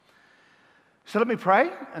So let me pray,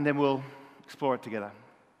 and then we'll explore it together.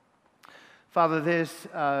 Father, there's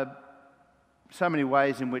so many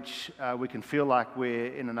ways in which we can feel like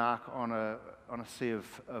we're in an ark on a sea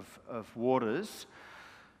of waters.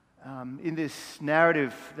 In this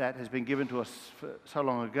narrative that has been given to us so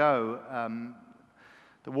long ago,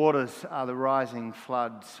 the waters are the rising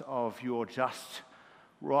floods of your just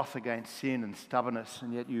wrath against sin and stubbornness,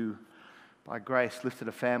 and yet you, by grace, lifted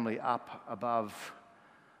a family up above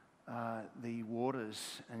the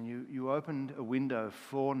waters, and you opened a window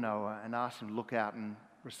for Noah and asked him to look out and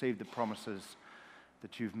receive the promises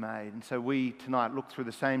that you've made. And so we tonight look through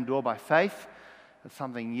the same door by faith at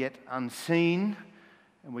something yet unseen,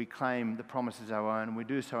 and we claim the promise as our own, and we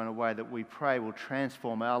do so in a way that we pray will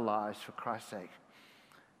transform our lives for Christ's sake.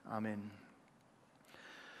 Amen.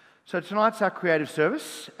 So tonight's our creative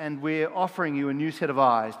service, and we're offering you a new set of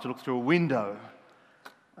eyes to look through a window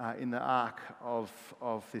in the ark of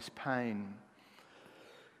this pain.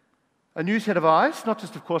 A new set of eyes, not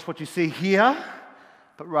just, of course, what you see here,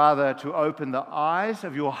 but rather to open the eyes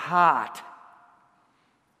of your heart.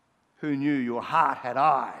 Who knew your heart had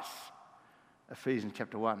eyes? Ephesians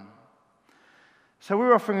chapter 1. So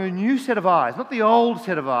we're offering a new set of eyes, not the old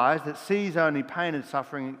set of eyes that sees only pain and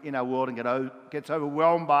suffering in our world and gets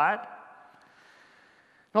overwhelmed by it.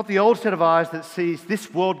 Not the old set of eyes that sees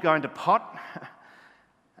this world going to pot,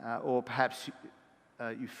 or perhaps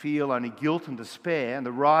you feel only guilt and despair and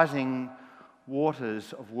the rising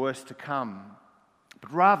waters of worse to come.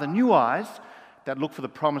 But rather new eyes that look for the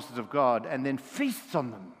promises of God and then feasts on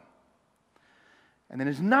them, and then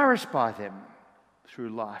is nourished by them through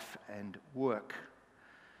life and work.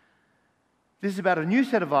 This is about a new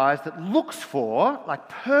set of eyes that looks for, like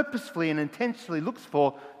purposefully and intentionally looks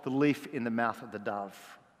for, the leaf in the mouth of the dove.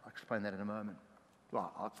 I'll explain that in a moment.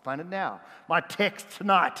 Well, I'll explain it now. My text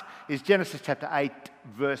tonight is Genesis chapter 8,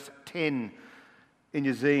 verse 10. In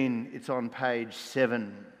your zine, it's on page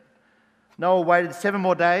 7. Noah waited 7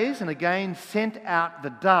 more days and again sent out the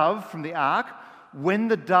dove from the ark. When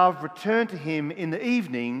the dove returned to him in the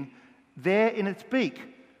evening, there in its beak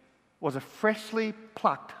was a freshly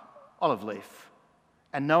plucked olive leaf.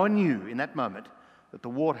 And Noah knew in that moment that the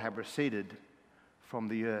water had receded from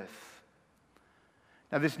the earth.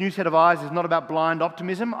 Now, this new set of eyes is not about blind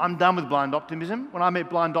optimism. I'm done with blind optimism. When I meet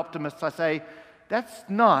blind optimists, I say, that's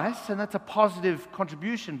nice and that's a positive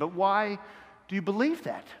contribution, but why do you believe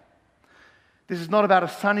that? This is not about a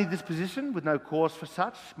sunny disposition with no cause for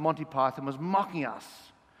such. Monty Python was mocking us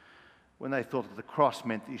when they thought that the cross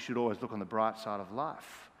meant that you should always look on the bright side of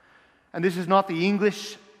life. And this is not the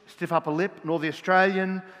English stiff upper lip, nor the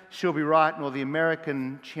Australian she'll be right, nor the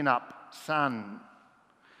American chin up sun.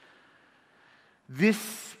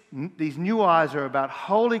 These new eyes are about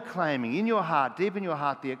wholly claiming in your heart, deep in your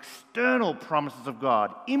heart, the external promises of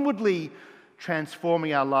God, inwardly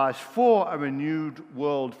transforming our lives for a renewed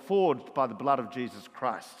world forged by the blood of Jesus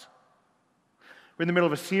Christ. We're in the middle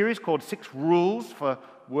of a series called 6 Rules for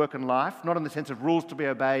Work and Life, not in the sense of rules to be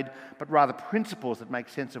obeyed, but rather principles that make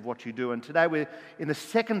sense of what you do. And today we're in the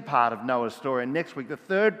second part of Noah's story, and next week the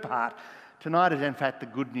third part. Tonight is in fact the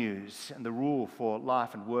good news, and the rule for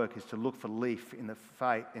life and work is to look for leaf in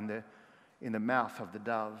the mouth of the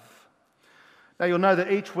dove. Now you'll know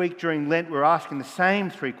that each week during Lent we're asking the same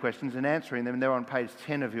 3 questions and answering them, and they're on page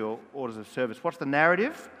 10 of your orders of service. What's the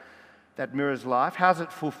narrative that mirrors life? How's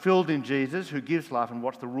it fulfilled in Jesus, who gives life? And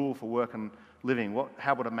what's the rule for work and living?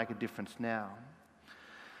 How would it make a difference now?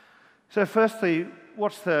 So firstly,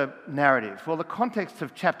 what's the narrative? Well, the context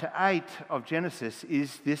of chapter 8 of Genesis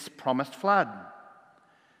is this promised flood.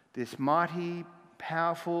 This mighty,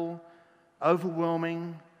 powerful,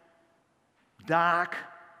 overwhelming, dark,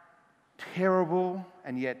 terrible,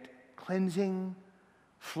 and yet cleansing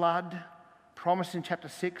flood promised in chapter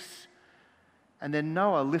 6. And then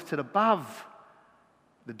Noah lifted above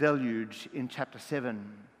the deluge in chapter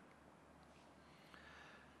 7.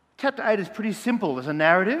 Chapter 8 is pretty simple as a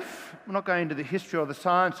narrative. We're not going into the history or the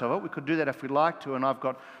science of it. We could do that if we'd like to, and I've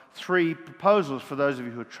got 3 proposals for those of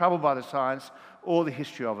you who are troubled by the science or the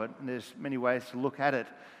history of it, and there's many ways to look at it.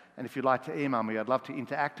 And if you'd like to email me, I'd love to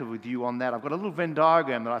interact with you on that. I've got a little Venn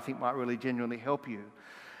diagram that I think might really genuinely help you.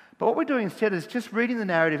 But what we're doing instead is just reading the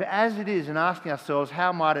narrative as it is and asking ourselves,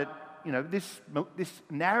 how might it, this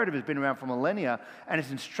narrative has been around for millennia and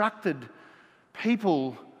it's instructed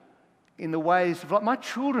people in the ways of, like my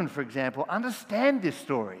children, for example, understand this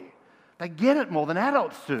story. They get it more than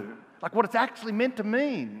adults do, like what it's actually meant to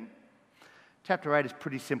mean. Chapter 8 is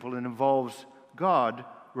pretty simple and involves God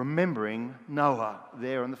remembering Noah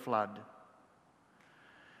there in the flood.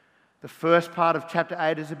 The first part of chapter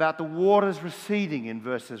 8 is about the waters receding in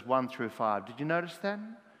verses 1 through 5. Did you notice that?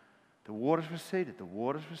 The waters receded. The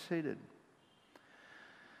waters receded.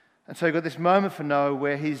 And so you've got this moment for Noah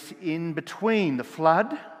where he's in between the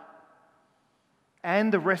flood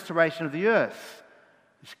and the restoration of the earth.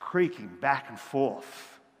 He's creaking back and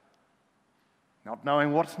forth, not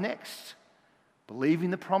knowing what's next,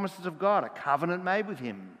 believing the promises of God, a covenant made with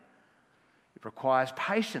him. It requires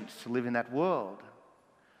patience to live in that world.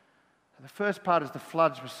 The first part is the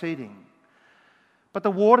floods receding. But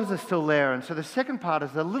the waters are still there. And so the second part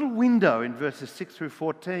is the little window in verses 6 through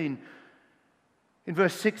 14. In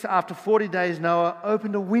verse 6, after 40 days, Noah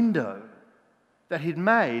opened a window that he'd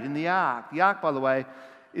made in the ark. The ark, by the way,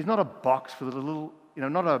 is not a box with a little,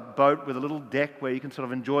 not a boat with a little deck where you can sort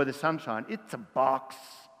of enjoy the sunshine. It's a box.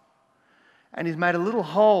 And he's made a little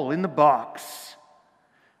hole in the box.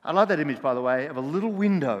 I love that image, by the way, of a little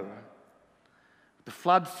window. The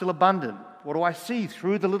flood's still abundant. What do I see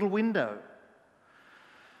through the little window?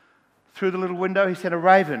 Through the little window, he sent a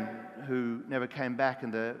raven who never came back,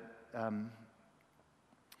 and the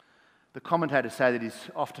commentators say that he's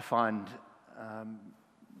off to find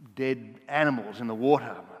dead animals in the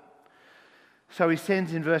water. So he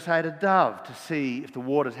sends in verse 8 a dove to see if the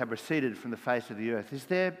waters have receded from the face of the earth. Is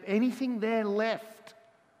there anything there left?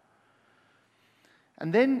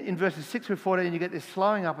 And then in verses 6 through 14, you get this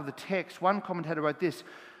slowing up of the text. One commentator wrote this: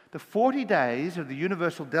 the 40 days of the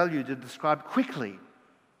universal deluge are described quickly.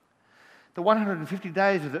 The 150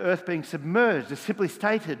 days of the earth being submerged are simply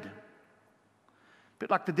stated. A bit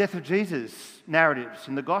like the death of Jesus narratives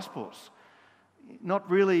in the Gospels. Not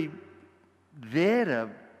really there to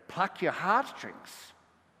pluck your heartstrings.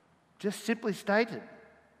 Just simply stated.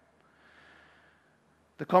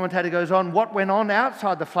 The commentator goes on, what went on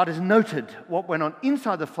outside the flood is noted. What went on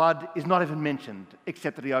inside the flood is not even mentioned,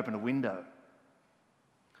 except that he opened a window.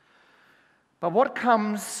 But when it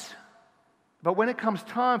comes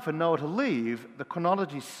time for Noah to leave, the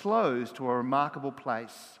chronology slows to a remarkable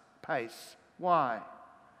pace. Why?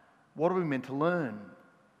 What are we meant to learn?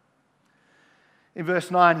 In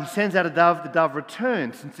verse 9, he sends out a dove. The dove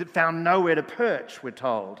returns since it found nowhere to perch, we're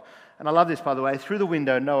told. And I love this, by the way. Through the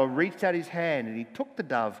window, Noah reached out his hand and he took the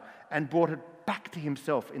dove and brought it back to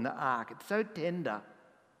himself in the ark. It's so tender.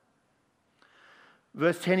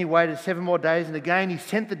 Verse 10, he waited 7 more days, and again he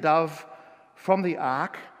sent the dove from the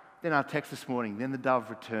ark. Then our text this morning, then the dove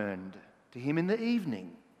returned to him in the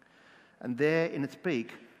evening, and there in its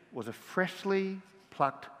beak was a freshly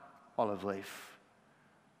plucked olive leaf.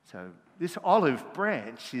 So this olive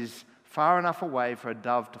branch is far enough away for a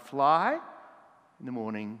dove to fly in the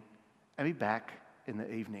morning and be back in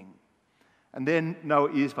the evening. And then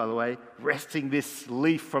Noah is, by the way, wresting this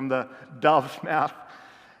leaf from the dove's mouth,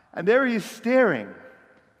 and there he is staring.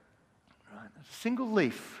 Right, a single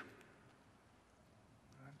leaf.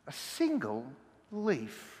 A single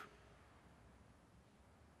leaf.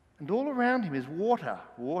 And all around him is water,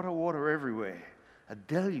 water everywhere, a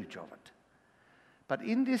deluge of it. But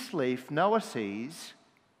in this leaf, Noah sees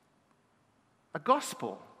a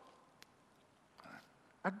gospel.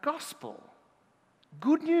 A gospel.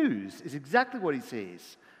 Good news is exactly what he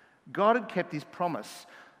sees. God had kept his promise.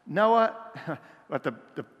 Noah, but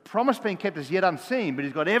the promise being kept is yet unseen, but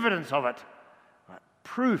he's got evidence of it. Right?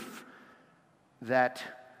 Proof that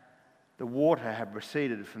the water had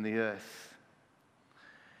receded from the earth.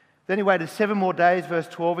 Then he waited 7 more days, verse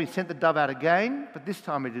 12. He sent the dove out again, but this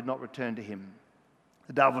time it did not return to him.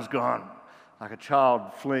 The dove was gone, like a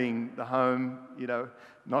child fleeing the home,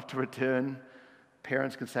 not to return.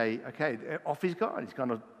 Parents can say, okay, off he's gone. He's going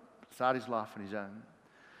to start his life on his own.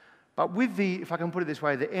 But with if I can put it this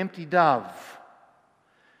way, the empty dove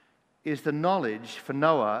is the knowledge for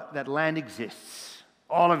Noah that land exists,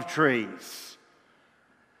 olive trees.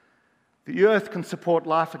 The earth can support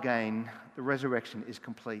life again. The resurrection is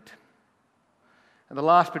complete. And the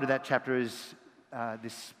last bit of that chapter is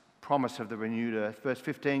this promise of the renewed earth. Verse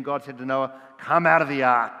 15, God said to Noah, come out of the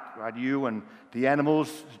ark, right? You and the animals,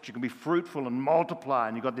 so that you can be fruitful and multiply.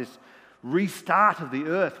 And you've got this restart of the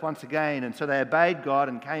earth once again. And so they obeyed God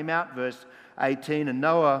and came out, verse 18. And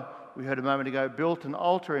Noah, we heard a moment ago, built an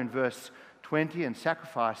altar in verse 20 and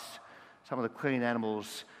sacrificed some of the clean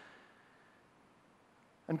animals.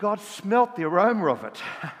 And God smelt the aroma of it,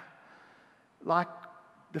 like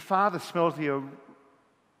the Father smells the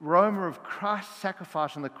aroma of Christ's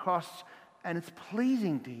sacrifice on the cross, and it's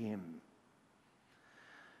pleasing to him.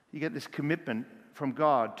 You get this commitment from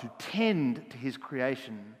God to tend to his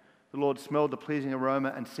creation. The Lord smelled the pleasing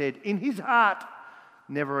aroma and said, in his heart,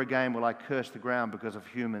 never again will I curse the ground because of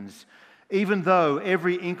humans, even though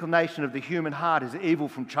every inclination of the human heart is evil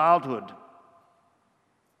from childhood.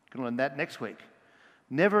 You can learn that next week.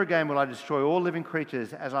 Never again will I destroy all living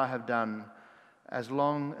creatures as I have done. as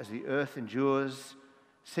long as the earth endures,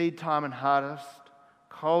 seed time and harvest,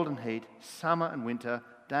 cold and heat, summer and winter,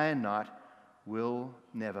 day and night will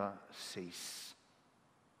never cease.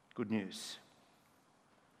 Good news.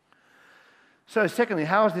 So secondly,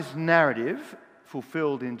 how is this narrative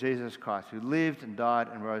fulfilled in Jesus Christ, who lived and died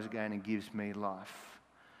and rose again and gives me life?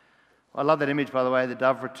 I love that image, by the way. The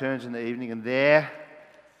dove returns in the evening, and there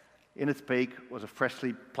in its beak was a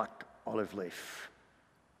freshly plucked olive leaf.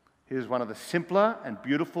 Here's one of the simpler and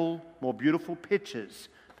more beautiful pictures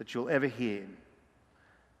that you'll ever hear.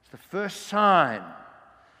 It's the first sign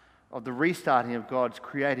of the restarting of God's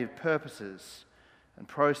creative purposes and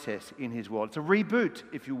process in his world. It's a reboot,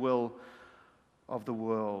 if you will, of the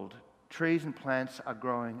world. Trees and plants are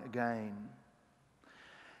growing again.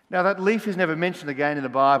 Now, that leaf is never mentioned again in the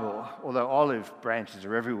Bible, although olive branches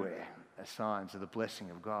are everywhere as signs of the blessing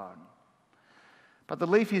of God. But the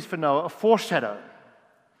leaf is for Noah a foreshadow,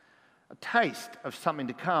 a taste of something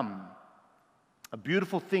to come, a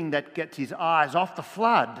beautiful thing that gets his eyes off the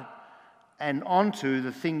flood and onto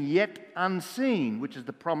the thing yet unseen, which is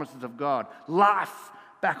the promises of God. Life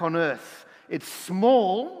back on earth. It's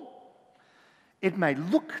small. It may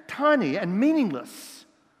look tiny and meaningless,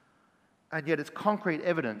 and yet it's concrete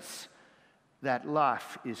evidence that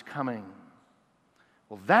life is coming.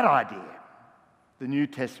 Well, that idea, the New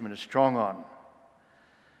Testament is strong on.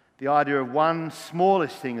 The idea of one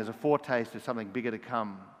smallest thing as a foretaste of something bigger to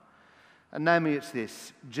come. And namely, it's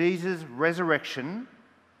this: Jesus' resurrection,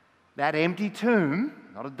 that empty tomb,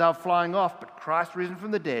 not a dove flying off, but Christ risen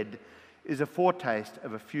from the dead, is a foretaste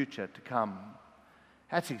of a future to come.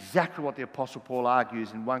 That's exactly what the Apostle Paul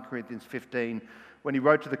argues in 1 Corinthians 15 when he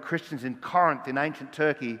wrote to the Christians in Corinth in ancient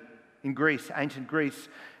Turkey, in Greece, ancient Greece,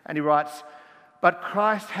 and he writes, "But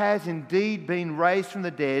Christ has indeed been raised from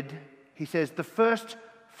the dead," he says, "the first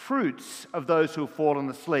fruits of those who have fallen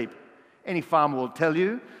asleep." Any farmer will tell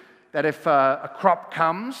you that if a crop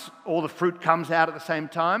comes, all the fruit comes out at the same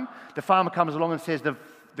time, the farmer comes along and says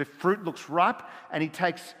the fruit looks ripe, and he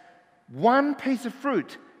takes one piece of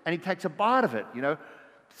fruit and he takes a bite of it,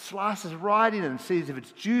 slices right in and sees if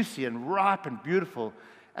it's juicy and ripe and beautiful.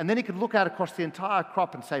 And then he can look out across the entire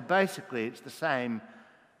crop and say, basically, it's the same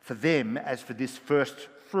for them as for this first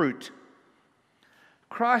fruit.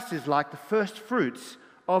 Christ is like the first fruits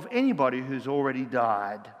of anybody who's already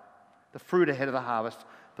died. The fruit ahead of the harvest,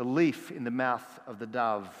 the leaf in the mouth of the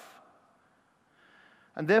dove.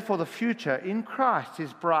 And therefore the future in Christ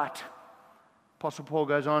is bright. Apostle Paul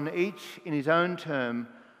goes on, each in his own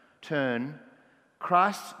turn,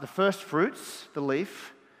 Christ, the first fruits, the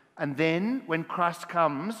leaf, and then when Christ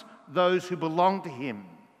comes, those who belong to him.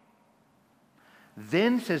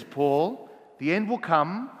 Then, says Paul, the end will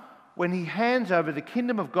come when he hands over the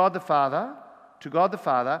kingdom of God the Father to God the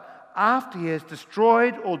Father after he has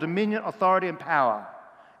destroyed all dominion, authority, and power,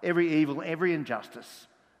 every evil, every injustice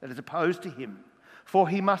that is opposed to him. For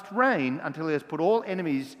he must reign until he has put all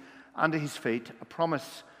enemies under his feet, a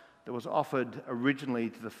promise that was offered originally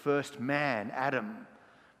to the first man, Adam,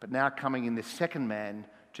 but now coming in this second man,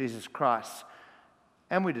 Jesus Christ.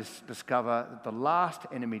 And we discover that the last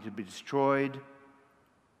enemy to be destroyed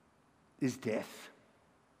is death.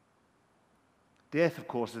 Death, of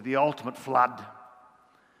course, is the ultimate flood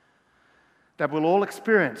that we'll all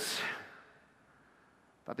experience.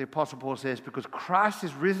 But the Apostle Paul says, because Christ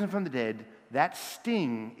is risen from the dead, that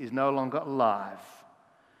sting is no longer alive.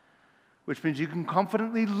 Which means you can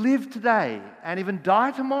confidently live today and even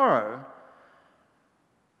die tomorrow,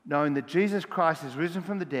 knowing that Jesus Christ is risen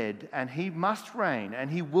from the dead and he must reign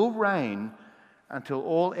and he will reign until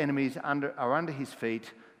all enemies are under his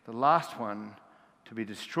feet. The last one to be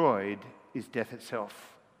destroyed is death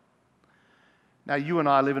itself. Now, you and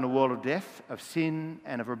I live in a world of death, of sin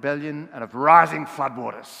and of rebellion and of rising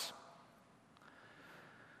floodwaters.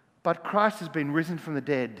 But Christ has been risen from the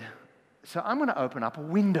dead, so I'm going to open up a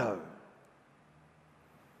window.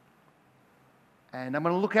 And I'm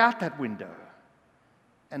going to look out that window,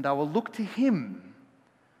 and I will look to him,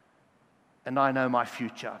 and I know my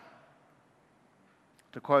future.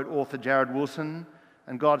 To quote author Jared Wilson,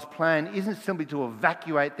 and God's plan isn't simply to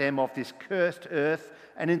evacuate them off this cursed earth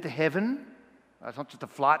and into heaven. It's not just a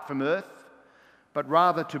flight from earth, but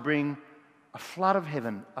rather to bring a flood of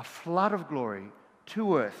heaven, a flood of glory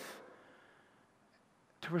to earth,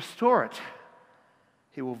 to restore it.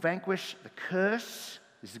 He will vanquish the curse.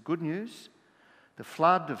 This is good news. The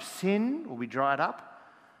flood of sin will be dried up,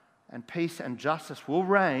 and peace and justice will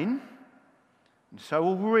reign, and so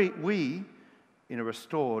will we in a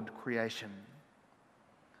restored creation.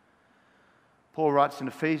 Paul writes in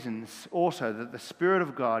Ephesians also that the Spirit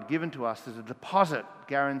of God given to us is a deposit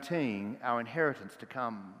guaranteeing our inheritance to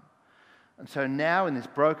come. And so now in this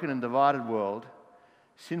broken and divided world,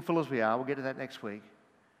 sinful as we are, we'll get to that next week,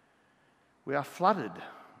 we are flooded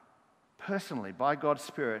personally by God's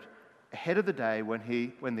Spirit ahead of the day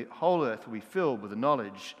when the whole earth will be filled with the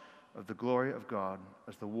knowledge of the glory of God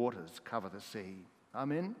as the waters cover the sea.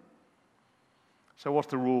 Amen? So what's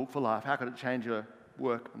the rule for life? How can it change your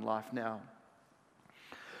work and life now?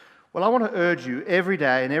 Well, I want to urge you every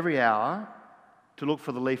day and every hour to look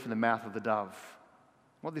for the leaf in the mouth of the dove.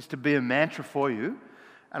 I want this to be a mantra for you,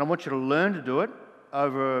 and I want you to learn to do it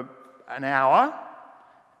over an hour,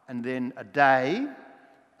 and then a day,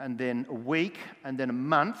 and then a week, and then a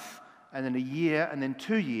month, and then a year, and then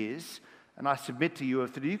 2 years. And I submit to you,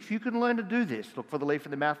 if you can learn to do this, look for the leaf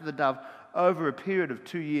in the mouth of the dove, over a period of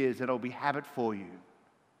 2 years, that'll be habit for you.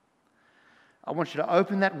 I want you to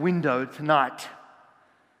open that window tonight,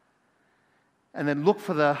 and then look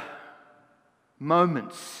for the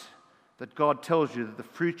moments that God tells you that the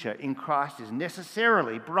future in Christ is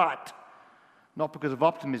necessarily bright, not because of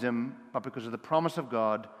optimism, but because of the promise of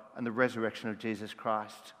God and the resurrection of Jesus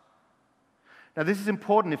Christ. Now, this is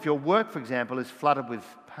important if your work, for example, is flooded with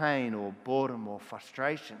pain or boredom or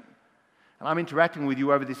frustration. And I'm interacting with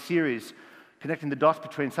you over this series, connecting the dots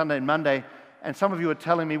between Sunday and Monday, and some of you are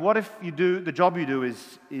telling me, what if the job you do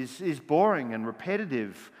is boring and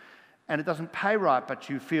repetitive, and it doesn't pay right, but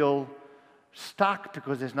you feel stuck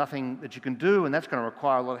because there's nothing that you can do, and that's going to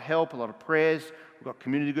require a lot of help, a lot of prayers. We've got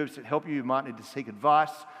community groups that help you. You might need to seek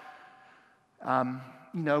advice.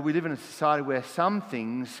 We live in a society where some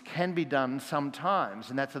things can be done sometimes,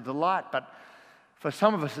 and that's a delight, but for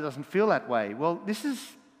some of us it doesn't feel that way. Well, this is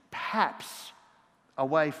perhaps a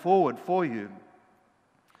way forward for you.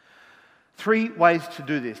 3 ways to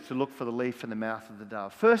do this, to look for the leaf in the mouth of the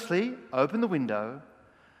dove. Firstly, open the window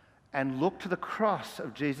and look to the cross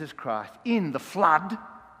of Jesus Christ in the flood,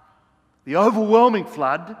 the overwhelming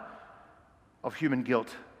flood of human guilt.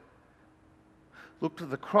 Look to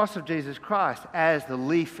the cross of Jesus Christ as the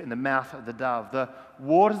leaf in the mouth of the dove. The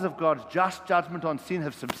waters of God's just judgment on sin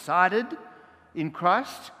have subsided in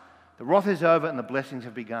Christ. The wrath is over and the blessings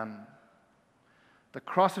have begun. The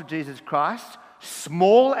cross of Jesus Christ,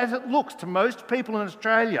 small as it looks to most people in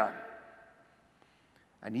Australia,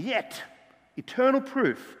 and yet eternal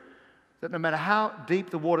proof that no matter how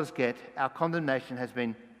deep the waters get, our condemnation has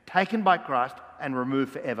been taken by Christ and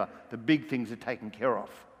removed forever. The big things are taken care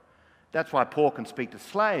of. That's why Paul can speak to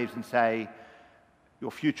slaves and say,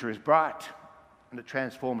 your future is bright, and it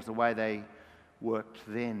transforms the way they worked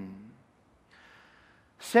then.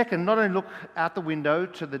 Second, not only look out the window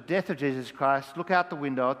to the death of Jesus Christ, look out the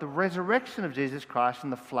window at the resurrection of Jesus Christ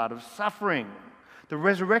and the flood of suffering. The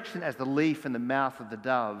resurrection as the leaf in the mouth of the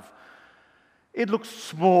dove. It looks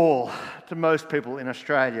small to most people in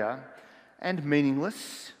Australia and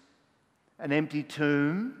meaningless. An empty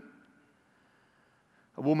tomb,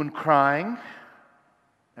 a woman crying,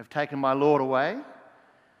 "They've taken my Lord away,"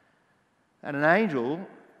 and an angel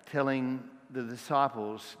telling the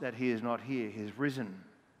disciples that he is not here, he is risen.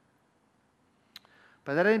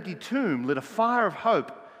 But that empty tomb lit a fire of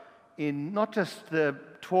hope in not just the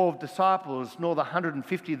 12 disciples, nor the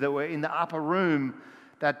 150 that were in the upper room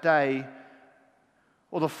that day,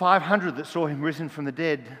 or the 500 that saw him risen from the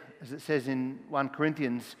dead, as it says in 1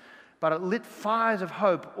 Corinthians, but it lit fires of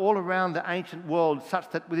hope all around the ancient world, such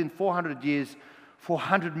that within 400 years,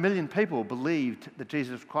 400 million people believed that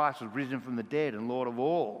Jesus Christ was risen from the dead and Lord of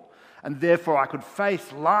all. And therefore I could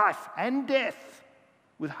face life and death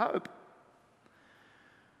with hope.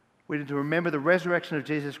 We need to remember the resurrection of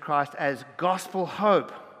Jesus Christ as gospel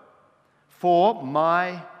hope. For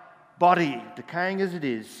my body, decaying as it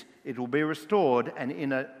is, it will be restored, and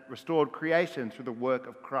in a restored creation through the work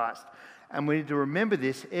of Christ. And we need to remember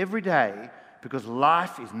this every day, because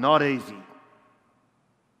life is not easy.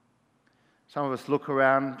 Some of us look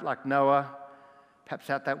around like Noah,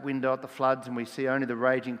 perhaps out that window at the floods, and we see only the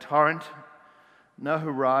raging torrent, no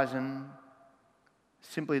horizon,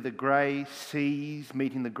 simply the grey seas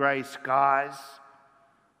meeting the grey skies.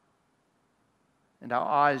 And our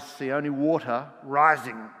eyes see only water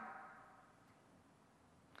rising.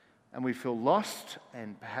 And we feel lost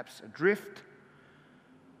and perhaps adrift,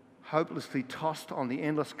 hopelessly tossed on the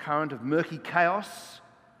endless current of murky chaos.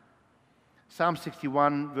 Psalm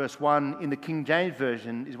 61 verse 1 in the King James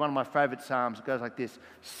Version is one of my favourite psalms. It goes like this: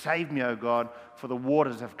 "Save me, O God, for the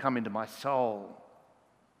waters have come into my soul."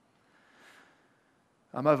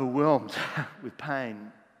 I'm overwhelmed with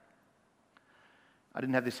pain. I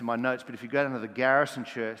didn't have this in my notes, but if you go down to the Garrison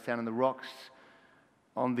Church down in the rocks,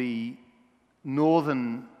 on the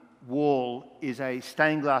northern wall is a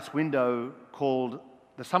stained glass window called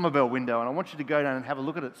the Somerville window, and I want you to go down and have a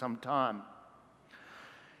look at it sometime.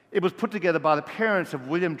 It was put together by the parents of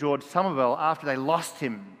William George Somerville after they lost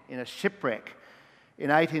him in a shipwreck in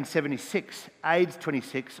 1876, aged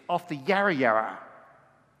 26, off the Yarra Yarra,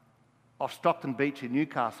 off Stockton Beach in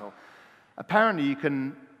Newcastle. Apparently you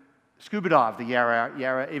can scuba dive the Yarra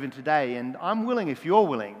Yarra even today, and I'm willing, if you're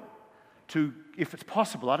willing, to, if it's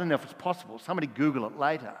possible, I don't know if it's possible, somebody Google it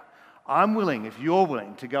later. I'm willing, if you're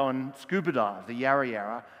willing, to go and scuba dive the Yarra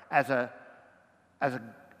Yarra as a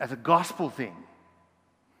gospel thing.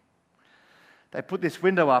 They put this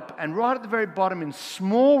window up, and right at the very bottom in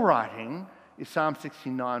small writing is Psalm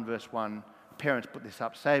 69, verse 1. Parents put this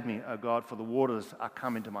up. Save me, O God, for the waters are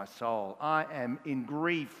come into my soul. I am in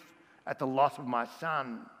grief at the loss of my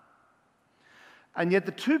son. And yet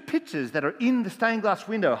the two pictures that are in the stained glass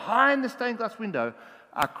window, high in the stained glass window,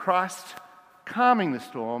 are Christ calming the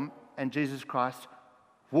storm and Jesus Christ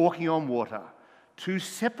walking on water. Two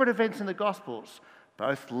separate events in the Gospels,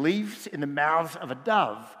 both leaves in the mouths of a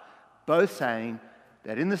dove, both saying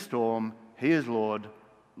that in the storm, he is Lord,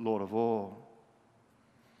 Lord of all.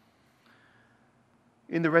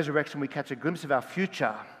 In the resurrection, we catch a glimpse of our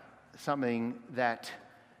future, something that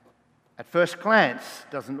at first glance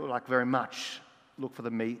doesn't look like very much. Look for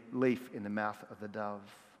the leaf in the mouth of the dove.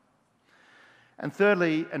 And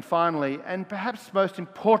thirdly and finally, and perhaps most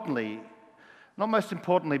importantly, not most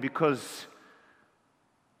importantly because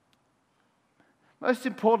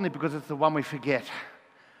it's the one we forget.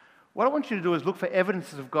 What I want you to do is look for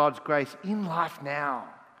evidences of God's grace in life now,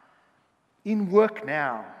 in work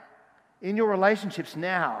now, in your relationships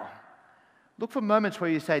now. Look for moments where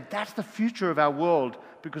you say, that's the future of our world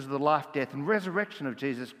because of the life, death, and resurrection of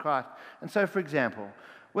Jesus Christ. And so, for example,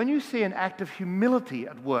 when you see an act of humility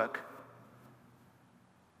at work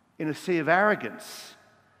in a sea of arrogance,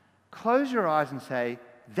 close your eyes and say,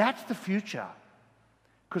 that's the future.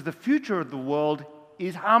 Because the future of the world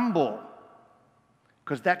is humble.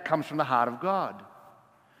 Because that comes from the heart of God.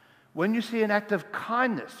 When you see an act of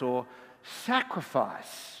kindness or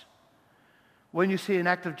sacrifice, when you see an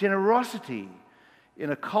act of generosity in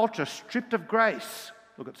a culture stripped of grace,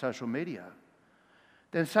 look at social media,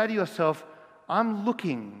 then say to yourself, I'm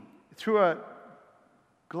looking through a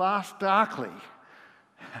glass darkly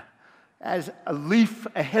as a leaf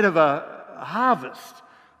ahead of a harvest.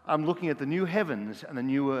 I'm looking at the new heavens and the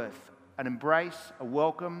new earth, an embrace, a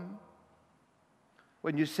welcome.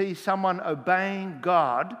 When you see someone obeying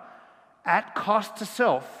God at cost to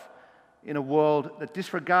self in a world that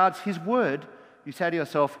disregards his word, you say to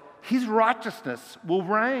yourself, his righteousness will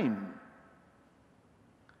reign.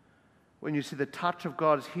 When you see the touch of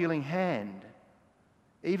God's healing hand,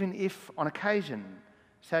 even if on occasion,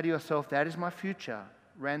 say to yourself, that is my future,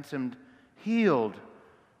 ransomed, healed,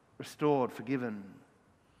 restored, forgiven.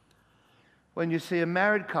 When you see a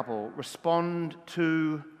married couple respond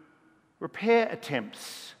to repair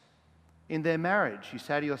attempts in their marriage, you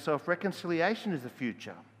say to yourself, reconciliation is the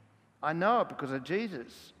future. I know it because of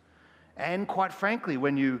Jesus. And quite frankly,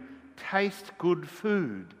 when you taste good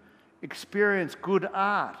food, experience good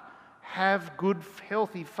art, have good,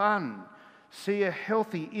 healthy fun, see a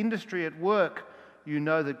healthy industry at work, you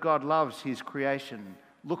know that God loves his creation.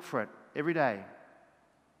 Look for it every day.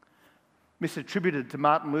 Misattributed to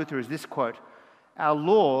Martin Luther is this quote, our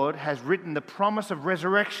Lord has written the promise of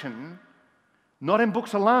resurrection, not in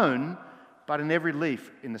books alone, but in every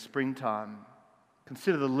leaf in the springtime.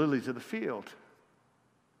 Consider the lilies of the field.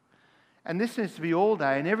 And this needs to be all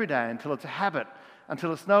day and every day until it's a habit,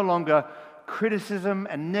 until it's no longer criticism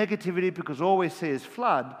and negativity because all we see is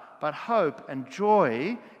flood, but hope and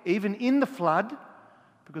joy, even in the flood,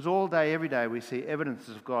 because all day, every day, we see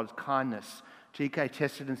evidences of God's kindness. G.K.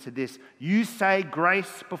 Chesterton said this, you say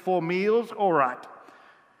grace before meals, all right.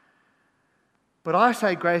 But I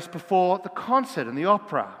say grace before the concert and the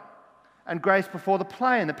opera, and grace before the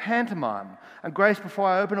play and the pantomime, and grace before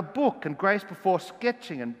I open a book, and grace before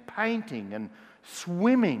sketching and painting and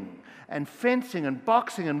swimming and fencing and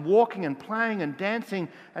boxing and walking and playing and dancing,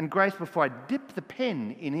 and grace before I dip the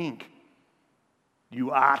pen in ink.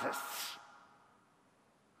 You artists.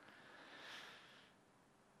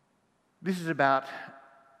 This is about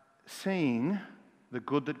seeing the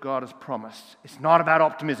good that God has promised. It's not about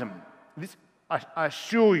optimism. I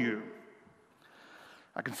assure you.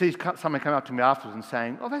 I can see someone come up to me afterwards and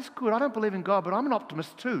saying, oh, that's good, I don't believe in God, but I'm an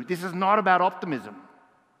optimist too. This is not about optimism.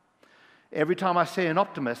 Every time I see an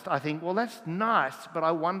optimist, I think, well, that's nice, but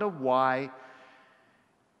I wonder why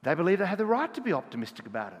they believe they have the right to be optimistic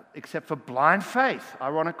about it, except for blind faith,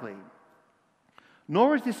 ironically.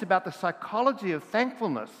 Nor is this about the psychology of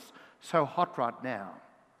thankfulness so hot right now.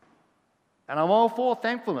 And I'm all for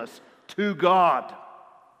thankfulness to God.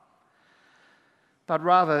 But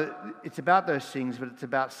rather, it's about those things, but it's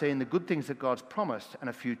about seeing the good things that God's promised and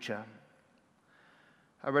a future.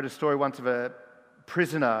 I read a story once of a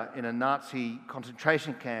prisoner in a Nazi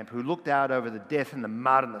concentration camp who looked out over the death and the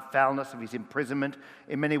mud and the foulness of his imprisonment.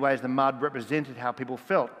 In many ways, the mud represented how people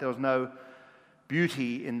felt. There was no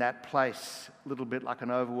beauty in that place, a little bit like an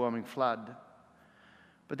overwhelming flood.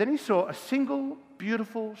 But then he saw a single,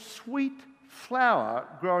 beautiful, sweet flower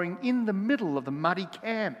growing in the middle of the muddy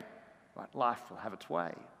camp. Right, life will have its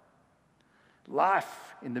way.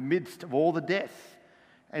 Life in the midst of all the death.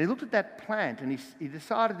 And he looked at that plant and he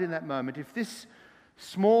decided in that moment, if this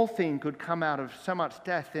small thing could come out of so much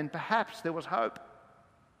death, then perhaps there was hope.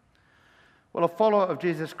 Well, a follower of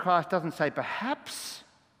Jesus Christ doesn't say perhaps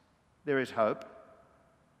there is hope.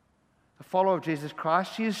 A follower of Jesus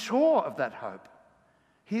Christ, he is sure of that hope.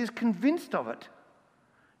 He is convinced of it.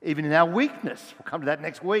 Even in our weakness, we'll come to that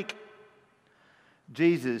next week.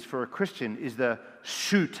 Jesus, for a Christian, is the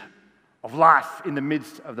shoot of life in the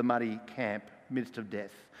midst of the muddy camp, midst of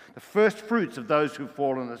death. The first fruits of those who've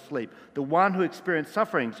fallen asleep. The one who experienced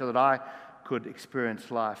suffering so that I could experience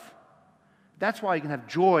life. That's why you can have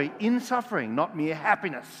joy in suffering, not mere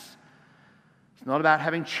happiness. It's not about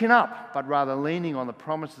having chin up, but rather leaning on the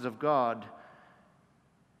promises of God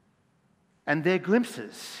and their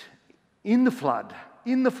glimpses in the flood.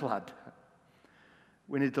 In the flood.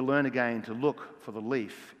 We need to learn again to look for the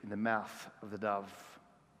leaf in the mouth of the dove.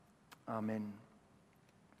 Amen.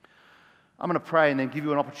 I'm going to pray and then give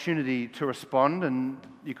you an opportunity to respond, and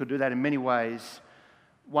you could do that in many ways.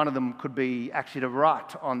 One of them could be actually to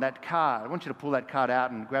write on that card. I want you to pull that card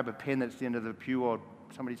out and grab a pen that's at the end of the pew or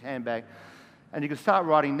somebody's handbag, and you can start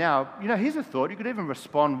writing now. You know, here's a thought. You could even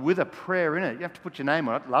respond with a prayer in it. You have to put your name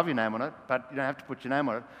on it, love your name on it, but you don't have to put your name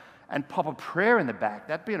on it, and pop a prayer in the back.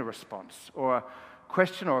 That'd be a response, or a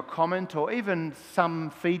question or a comment, or even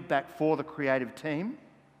some feedback for the creative team.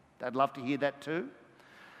 They'd love to hear that too.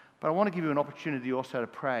 But I want to give you an opportunity also to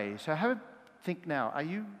pray. So have a think now. Are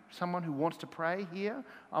you someone who wants to pray here?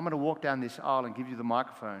 I'm going to walk down this aisle and give you the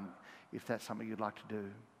microphone if that's something you'd like to do.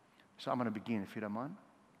 So I'm going to begin, if you don't mind.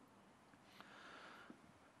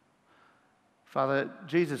 Father,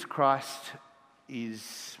 Jesus Christ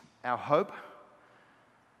is our hope.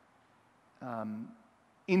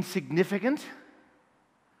 Insignificant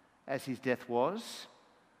as his death was.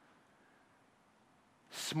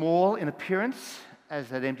 Small in appearance as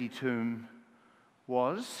that empty tomb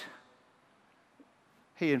was.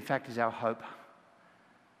 He, in fact, is our hope.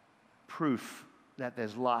 Proof that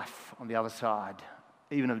there's life on the other side,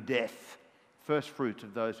 even of death. First fruits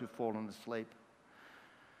of those who've fallen asleep.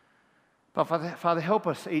 But Father, help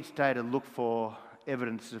us each day to look for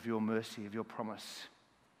evidence of your mercy, of your promise.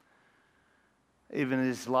 Even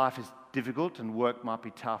as life is difficult and work might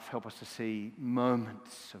be tough, help us to see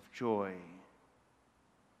moments of joy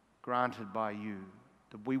granted by you,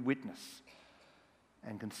 that we witness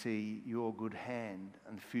and can see your good hand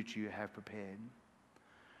and the future you have prepared.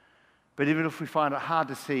 But even if we find it hard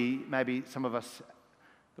to see, maybe some of us,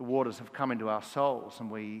 the waters have come into our souls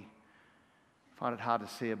and we find it hard to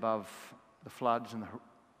see above the floods and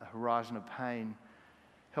the horizon of pain.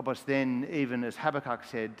 Help us then, even as Habakkuk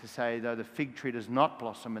said, to say, though the fig tree does not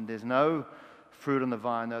blossom and there's no fruit on the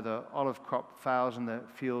vine, though the olive crop fails and the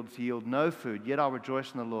fields yield no food, yet I'll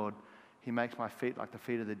rejoice in the Lord. He makes my feet like the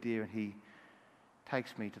feet of the deer, and he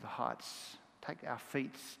takes me to the heights. Take our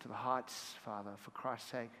feet to the heights, Father, for Christ's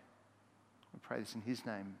sake. We pray this in his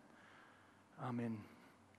name. Amen.